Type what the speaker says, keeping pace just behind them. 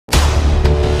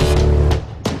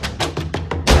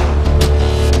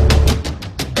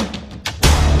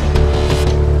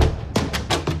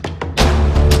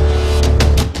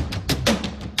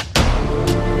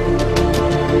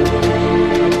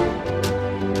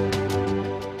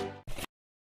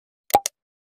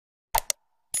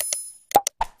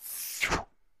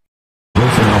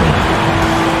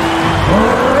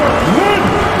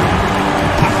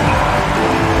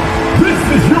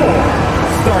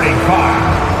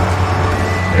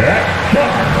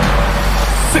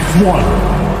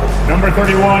1. Number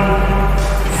 31,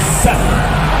 Seth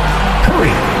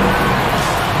Curry.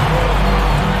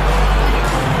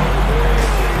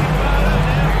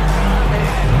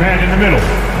 Man in the middle,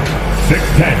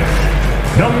 6'10",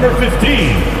 number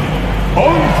 15,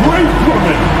 Andre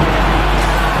Drummond.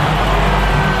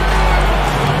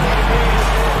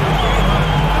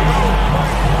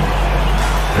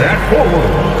 At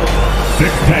forward,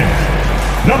 6'10",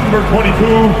 number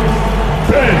 22,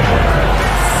 Ben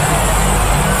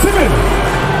Simmons.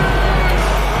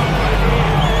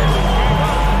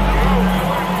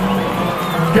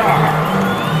 Guard,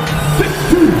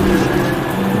 6'2",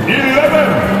 11,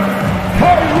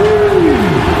 Kyrie.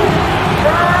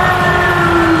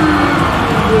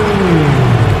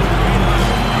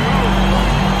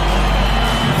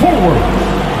 Forward,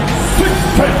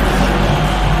 6'10",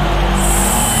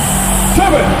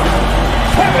 7,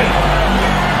 Kevin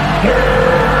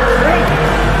Durant.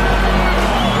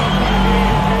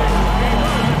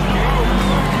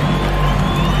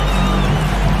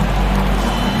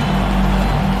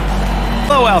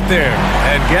 Hello out there,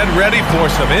 and get ready for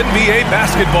some NBA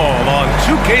basketball on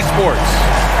 2K Sports.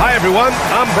 Hi everyone,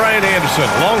 I'm Brian Anderson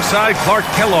alongside Clark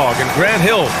Kellogg and Grant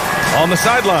Hill. On the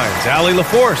sidelines, Allie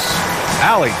LaForce.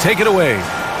 Allie, take it away.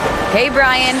 Hey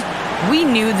Brian, we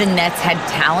knew the Nets had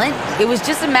talent. It was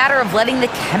just a matter of letting the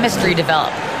chemistry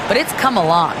develop, but it's come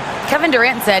along. Kevin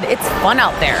Durant said it's fun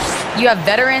out there. You have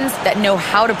veterans that know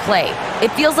how to play.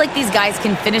 It feels like these guys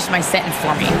can finish my sentence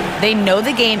for me. They know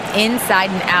the game inside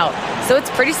and out, so it's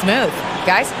pretty smooth.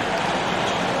 Guys?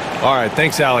 All right,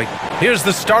 thanks, Allie. Here's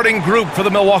the starting group for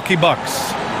the Milwaukee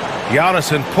Bucks.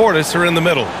 Giannis and Portis are in the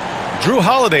middle. Drew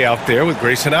Holiday out there with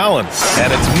Grayson Allen.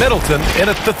 And it's Middleton in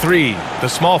at the 3, the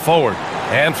small forward.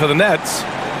 And for the Nets,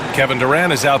 Kevin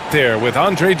Durant is out there with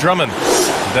Andre Drummond.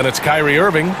 Then it's Kyrie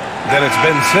Irving. Then it's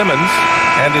Ben Simmons.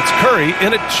 And it's Curry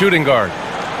in at shooting guard.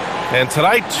 And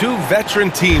tonight, 2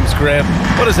 veteran teams, Graham.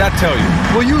 What does that tell you?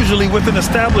 Well, usually with an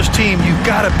established team, you've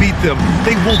got to beat them.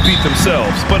 They will beat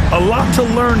themselves. But a lot to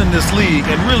learn in this league,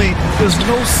 and really, there's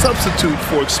no substitute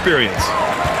for experience.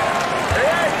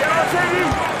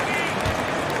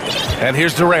 And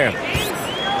here's Durant.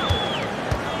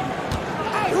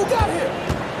 Who got here?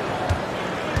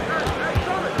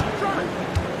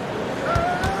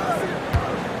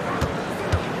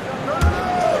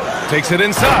 Takes it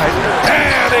inside,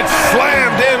 and it's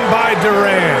slammed in by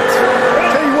Durant.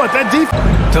 Tell you what, that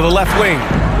defense. To the left wing,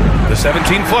 the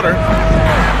 17-footer.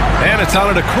 And it's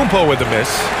Antetokounmpo with the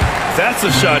miss. That's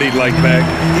a shot he'd like back.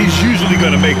 He's usually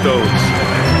going to make those.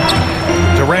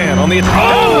 Durant on the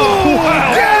attack. Oh,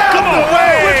 wow. Get out of the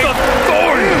way! With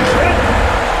authority.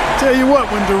 Tell you what,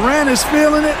 when Durant is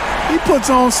feeling it, he puts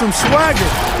on some swagger.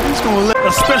 He's going to let...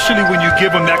 Especially when you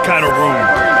give him that kind of room.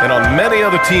 And on many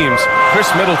other teams, Chris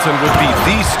Middleton would be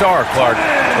the star, Clark,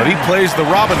 but he plays the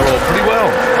Robin role pretty well.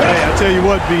 Hey, I tell you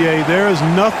what, B.A., there is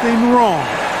nothing wrong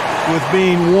with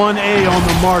being 1A on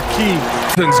the marquee.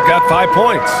 Middleton's got 5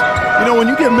 points. You know, when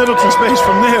you get Middleton space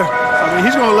from there, I mean,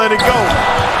 he's going to let it go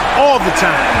all the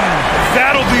time.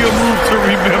 That'll be a move to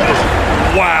remember.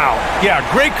 Wow. Yeah,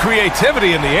 great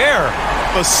creativity in the air.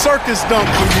 A circus dunk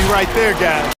would be right there,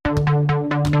 guys.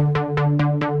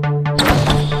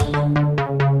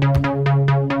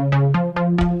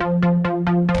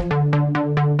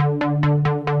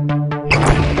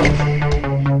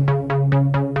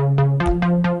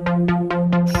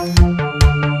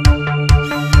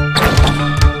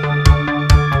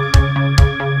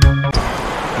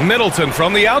 Middleton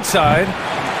from the outside,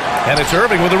 and it's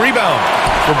Irving with a rebound.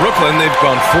 For Brooklyn, they've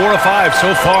gone 4 of 5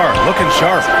 so far, looking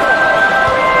sharp.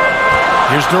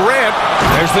 Here's Durant.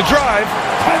 There's the drive.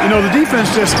 You know, the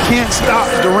defense just can't stop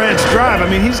Durant's drive. I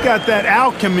mean, he's got that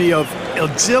alchemy of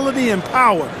agility and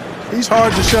power. He's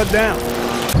hard to shut down.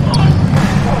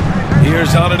 Here's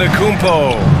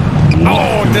Antetokounmpo.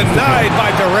 Oh, denied by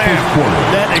Durant.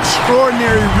 That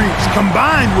extraordinary reach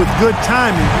combined with good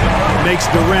timing makes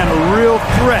Durant a real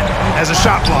threat as a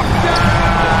shot blocker.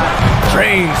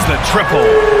 Drains the triple.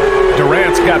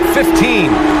 Durant's got 15.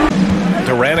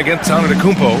 Durant against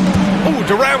Antetokounmpo. Oh,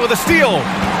 Durant with a steal.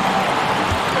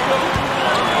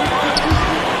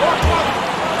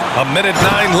 A minute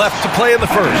 9 left to play in the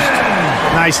first.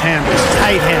 Nice handles,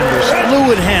 tight handles,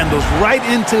 fluid handles, right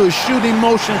into his shooting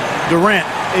motion. Durant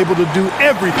able to do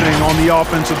everything on the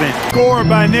offensive end. Scorer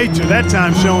by nature, that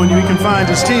time showing you he can find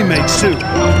his teammates too.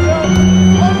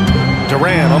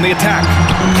 Durant on the attack.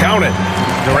 Count it.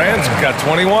 Durant's got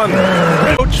 21.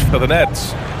 Coach for the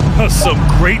Nets. Some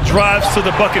great drives to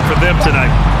the bucket for them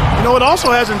tonight. You know, it also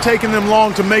hasn't taken them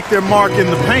long to make their mark in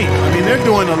the paint. I mean, they're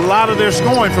doing a lot of their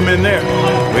scoring from in there.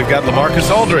 We've got LaMarcus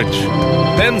Aldridge.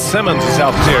 Ben Simmons is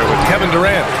out there with Kevin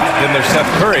Durant. Then there's Seth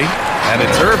Curry. And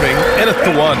it's Irving in at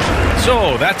the 1.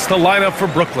 So that's the lineup for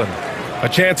Brooklyn. A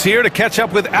chance here to catch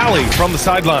up with Allie from the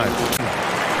sideline.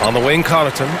 On the wing,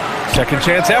 Connaughton. Second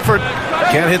chance effort.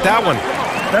 Can't hit that one.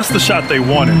 That's the shot they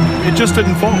wanted. It just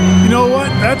didn't fall. You know what?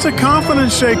 That's a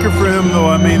confidence shaker for him, though.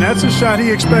 I mean, that's a shot he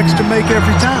expects to make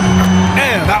every time.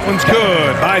 And that one's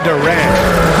good by Durant.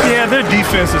 Yeah, their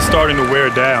defense is starting to wear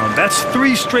down. That's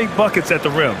 3 straight buckets at the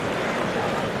rim.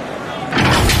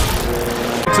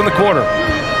 It's in the corner.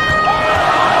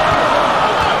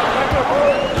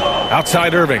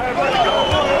 Outside Irving.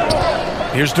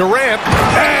 Here's Durant.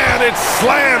 And it's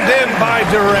slammed in by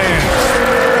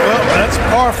Durant. Well, that's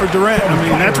par for Durant. I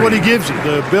mean, that's what he gives you,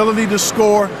 the ability to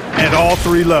score at all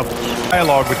 3 levels.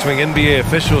 Dialogue between NBA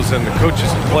officials and the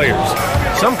coaches and players.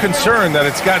 Some concern that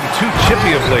it's gotten too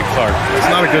chippy of Blake Clark. It's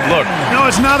not a good look. No,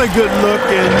 it's not a good look,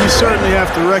 and you certainly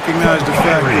have to recognize the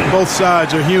fact that both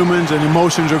sides are humans and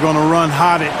emotions are going to run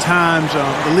hot at times.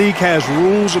 The league has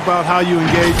rules about how you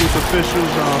engage with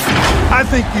officials. I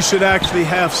think you should actually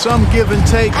have some give and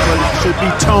take, but it should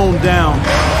be toned down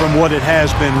from what it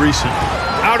has been recently.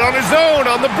 Out on his own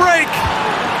on the break.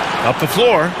 Up the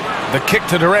floor. The kick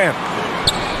to Durant.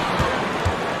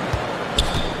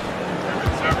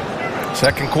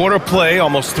 Second quarter play,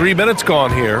 almost 3 minutes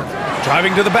gone here.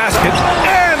 Driving to the basket,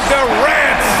 and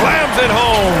Durant slams it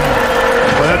home.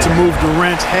 Well, that's a move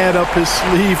Durant's had up his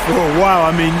sleeve for a while.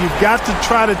 I mean, you've got to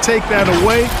try to take that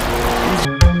away.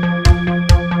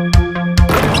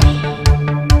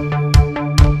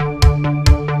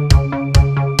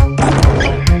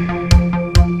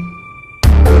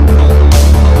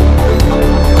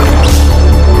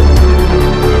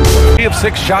 We have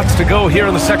 6 shots to go here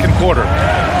in the second quarter.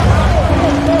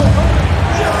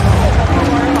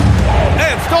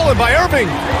 Stolen by Irving.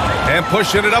 And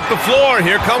pushing it up the floor.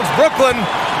 Here comes Brooklyn.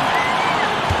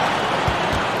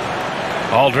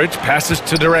 Aldridge passes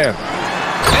to Durant.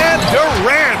 And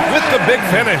Durant with the big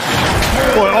finish.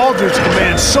 Boy, Aldridge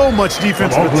commands so much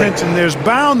defensive attention. There's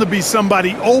bound to be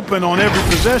somebody open on every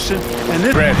possession. And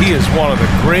Durant, he is one of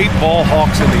the great ball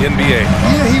hawks in the NBA.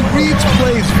 Yeah, he reads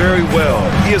plays very well.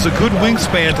 He has a good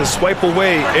wingspan to swipe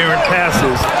away errant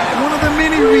passes. One of the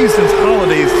many reasons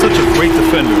Holiday is such a great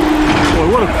defender. Boy,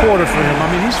 what a quarter for him.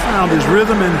 I mean, he's found his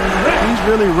rhythm, and he's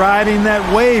really riding that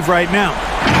wave right now.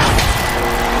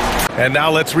 And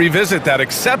now let's revisit that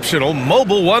exceptional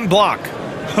Mobile One block.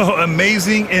 Oh,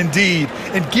 amazing indeed.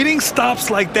 And getting stops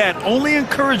like that only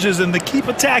encourages them to keep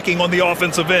attacking on the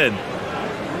offensive end.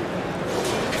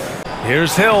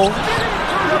 Here's Hill.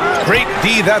 Great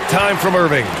D that time from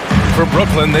Irving. For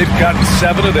Brooklyn, they've gotten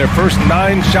 7 of their first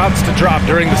 9 shots to drop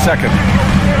during the second.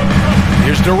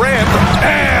 Here's Durant,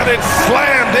 and it's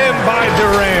slammed in by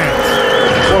Durant.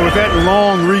 Boy, with that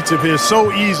long reach of his,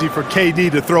 so easy for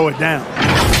KD to throw it down.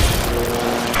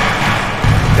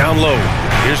 Down low.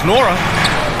 Here's Nora.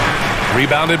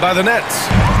 Rebounded by the Nets.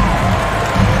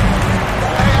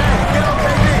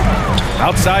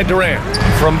 Outside Durant.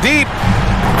 From deep.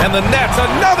 And the Nets,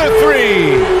 another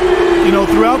 3. You know,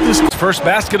 throughout this first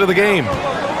basket of the game.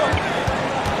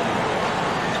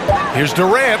 Here's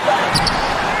Durant.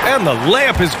 And the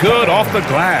layup is good off the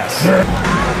glass.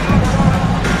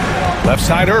 Left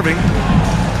side Irving.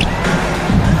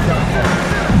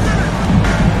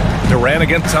 Durant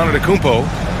against Antetokounmpo.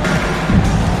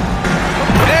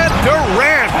 And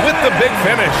Durant with the big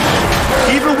finish.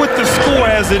 Even with the score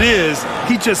as it is,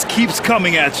 he just keeps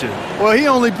coming at you. Well, he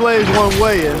only plays one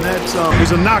way, and that's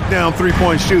he's a knockdown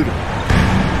three-point shooter.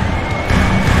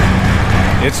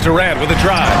 It's Durant with a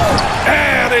drive.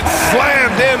 And it's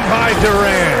slammed in by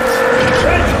Durant.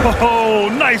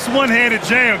 Oh, nice one-handed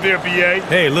jam there, B.A.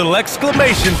 Hey, little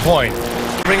exclamation point.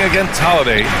 Ring against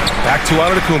Holiday. Back to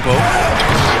Antetokounmpo.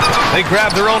 They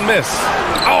grab their own miss.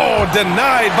 Oh,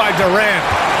 denied by Durant.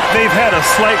 They've had a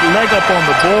slight leg up on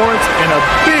the boards and a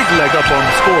big leg up on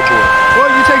the scoreboard.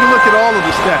 Well, you take a look at all of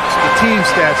the stats, the team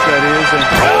stats, that is. And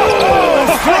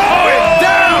throw it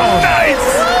down! Nice!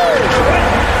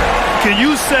 Can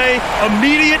you say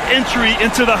immediate entry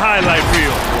into the highlight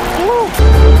reel? Woo.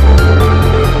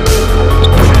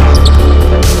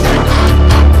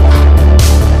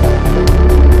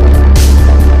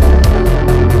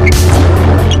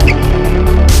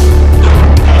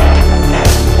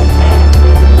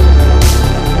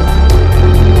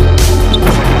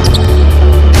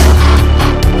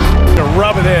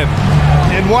 Rub it in.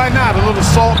 And why not? A little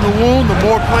salt in the wound. The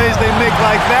more plays they make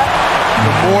like that,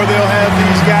 the more they'll have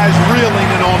these guys reeling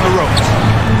and on the ropes.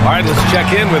 All right, let's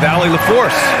check in with Allie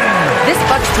LaForce. This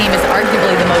Bucks team is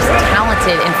arguably the most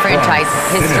talented in franchise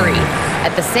history.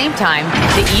 At the same time,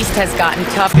 the East has gotten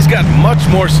tough. He's gotten much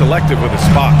more selective with his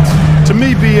spots. To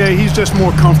me, B.A., he's just more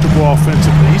comfortable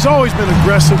offensively. He's always been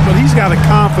aggressive, but he's got a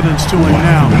confidence to him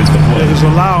now that is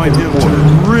allowing him to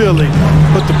really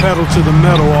put the pedal to the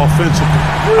metal offensively.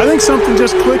 I think something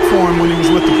just clicked for him when he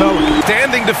was with the Pelicans.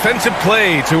 Standing defensive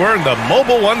play to earn the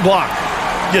mobile one block.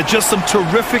 Yeah, just some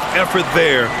terrific effort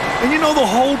there. And you know the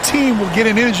whole team will get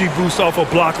an energy boost off a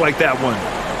block like that one.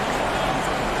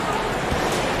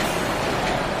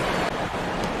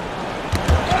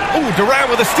 Ooh, Durant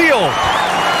with a steal.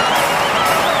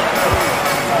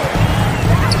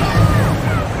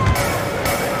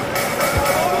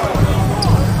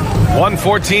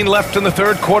 .114 left in the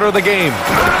third quarter of the game.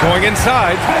 Going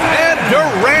inside, and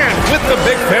Durant with the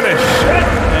big finish.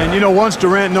 And, you know, once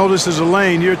Durant notices a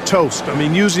lane, you're toast. I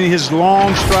mean, using his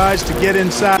long strides to get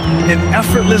inside. An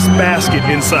effortless basket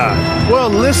inside. Well,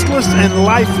 listless and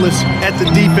lifeless at the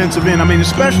defensive end. I mean,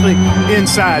 especially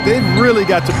inside. They've really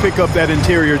got to pick up that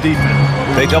interior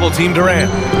defense. They double-team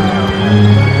Durant.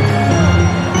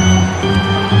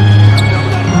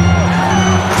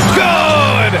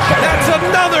 Good! That's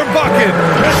another bucket!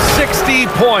 60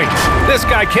 points. This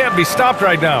guy can't be stopped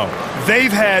right now.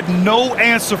 They've had no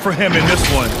answer for him in this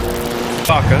one.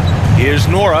 Baka. Here's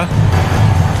Nora.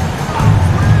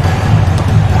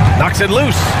 Knocks it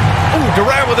loose. Ooh,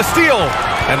 Durant with a steal.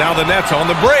 And now the Nets on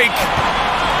the break.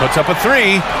 Puts up a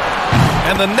three.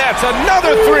 And the Nets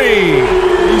another three.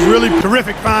 He's really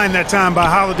terrific find that time by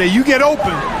Holiday. You get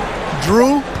open,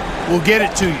 Drew will get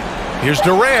it to you. Here's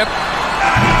Durant.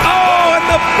 Oh, and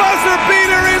the buzzer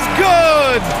beater is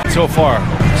good! So far,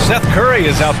 Seth Curry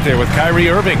is out there with Kyrie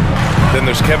Irving. Then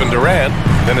there's Kevin Durant.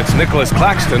 Then it's Nicholas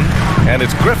Claxton. And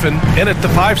it's Griffin in at the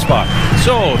 5 spot.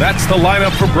 So that's the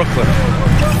lineup for Brooklyn.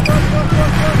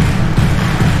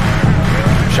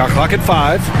 Shot clock at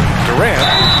 5. Durant.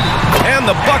 And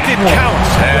the bucket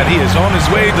counts. And he is on his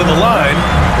way to the line.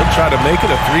 He'll try to make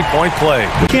it a 3-point play.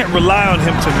 You can't rely on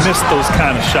him to miss those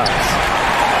kind of shots.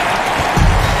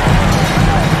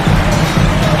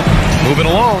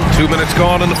 Moving along. 2 minutes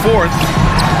gone in the fourth.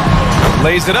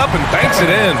 Lays it up and banks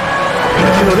it in.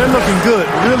 You know, they're looking good,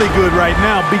 really good right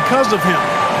now because of him.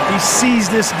 He sees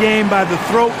this game by the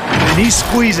throat, and he's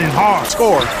squeezing hard.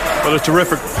 Scorer, but a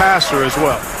terrific passer as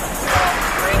well.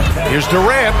 Here's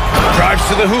Durant. Drives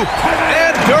to the hoop.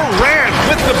 And Durant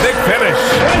with the big finish.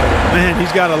 Man,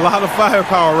 he's got a lot of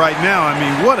firepower right now. I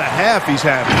mean, what a half he's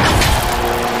having.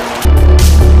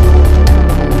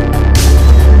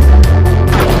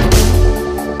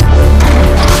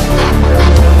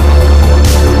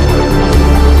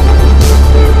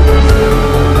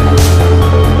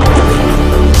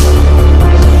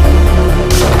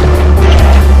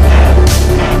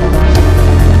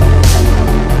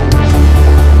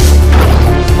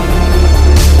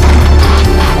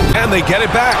 They get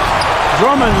it back.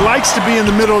 Drummond likes to be in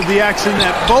the middle of the action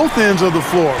at both ends of the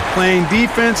floor, playing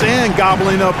defense and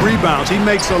gobbling up rebounds. He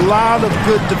makes a lot of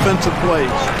good defensive plays.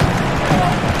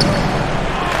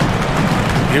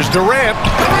 Here's Durant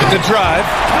with the drive,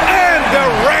 and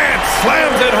Durant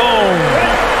slams it home.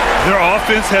 Their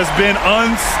offense has been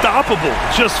unstoppable,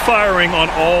 just firing on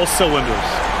all cylinders.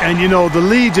 And, you know, the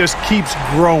lead just keeps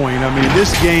growing. I mean,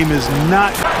 this game is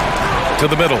not... To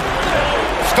the middle.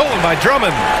 Stolen by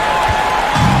Drummond.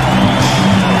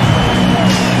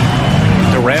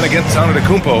 Durant against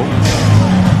Antetokounmpo.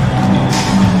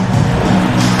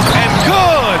 And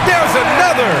good! There's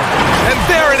another! And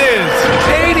there it is!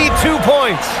 82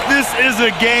 points! This is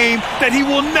a game that he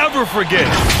will never forget.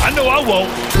 I know I won't.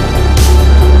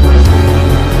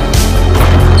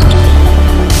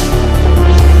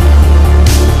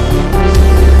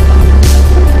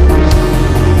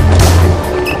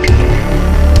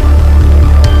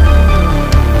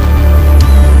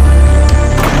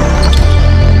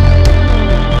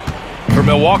 For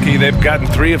Milwaukee, they've gotten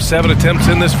 3 of 7 attempts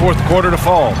in this fourth quarter to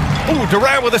fall. Ooh,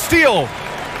 Durant with a steal.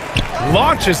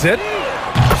 Launches it.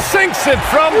 Sinks it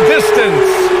from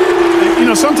distance. You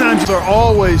know, sometimes they're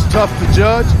always tough to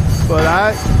judge, but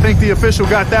I think the official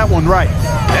got that one right.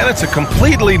 And it's a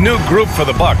completely new group for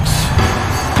the Bucks.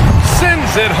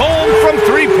 Sends it home from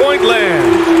three-point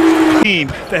land. Team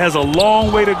that has a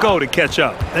long way to go to catch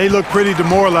up. They look pretty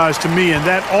demoralized to me, and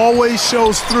that always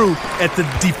shows through at the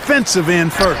defensive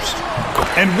end first.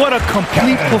 And what a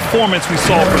complete performance we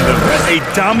saw from them.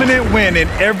 A dominant win in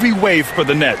every way for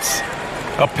the Nets.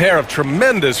 A pair of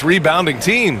tremendous rebounding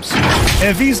teams.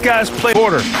 And these guys play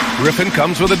quarter. Griffin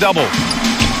comes with a double.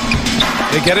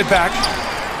 They get it back.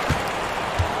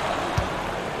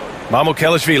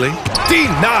 Mamukelashvili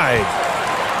denied.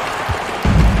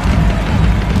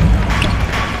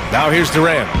 Now here's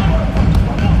Durant.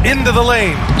 Into the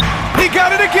lane. He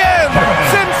got it again!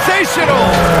 Sensational!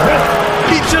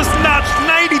 He just notched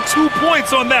 92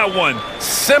 points on that one.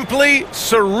 Simply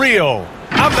surreal.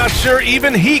 I'm not sure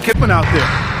even he could. Out there.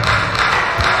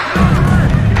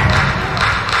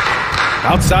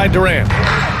 Outside Durant.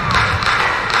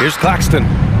 Here's Claxton.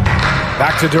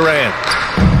 Back to Durant.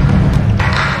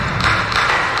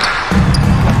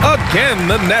 Again,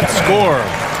 the net score.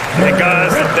 Hey,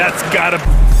 guys, that's got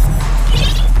to...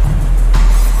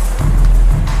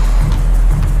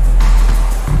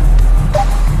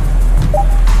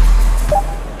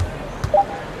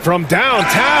 From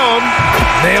downtown,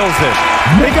 nails it.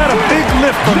 They got a big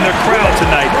lift from their crowd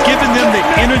tonight, giving them the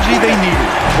energy they needed.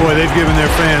 Boy, they've given their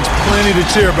fans plenty to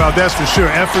cheer about, that's for sure.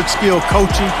 Effort, skill,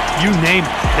 coaching, you name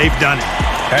it, they've done it.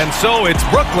 And so it's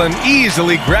Brooklyn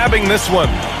easily grabbing this one,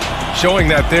 showing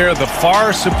that they're the far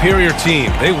superior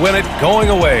team. They win it going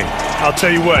away. I'll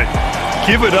tell you what,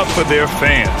 give it up for their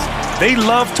fans. They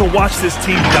love to watch this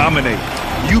team dominate.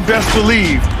 You best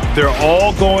believe they're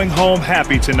all going home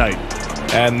happy tonight.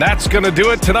 And that's going to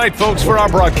do it tonight, folks, for our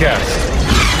broadcast.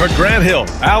 For Grant Hill,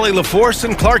 Allie LaForce,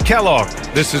 and Clark Kellogg,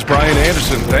 this is Brian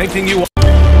Anderson thanking you all.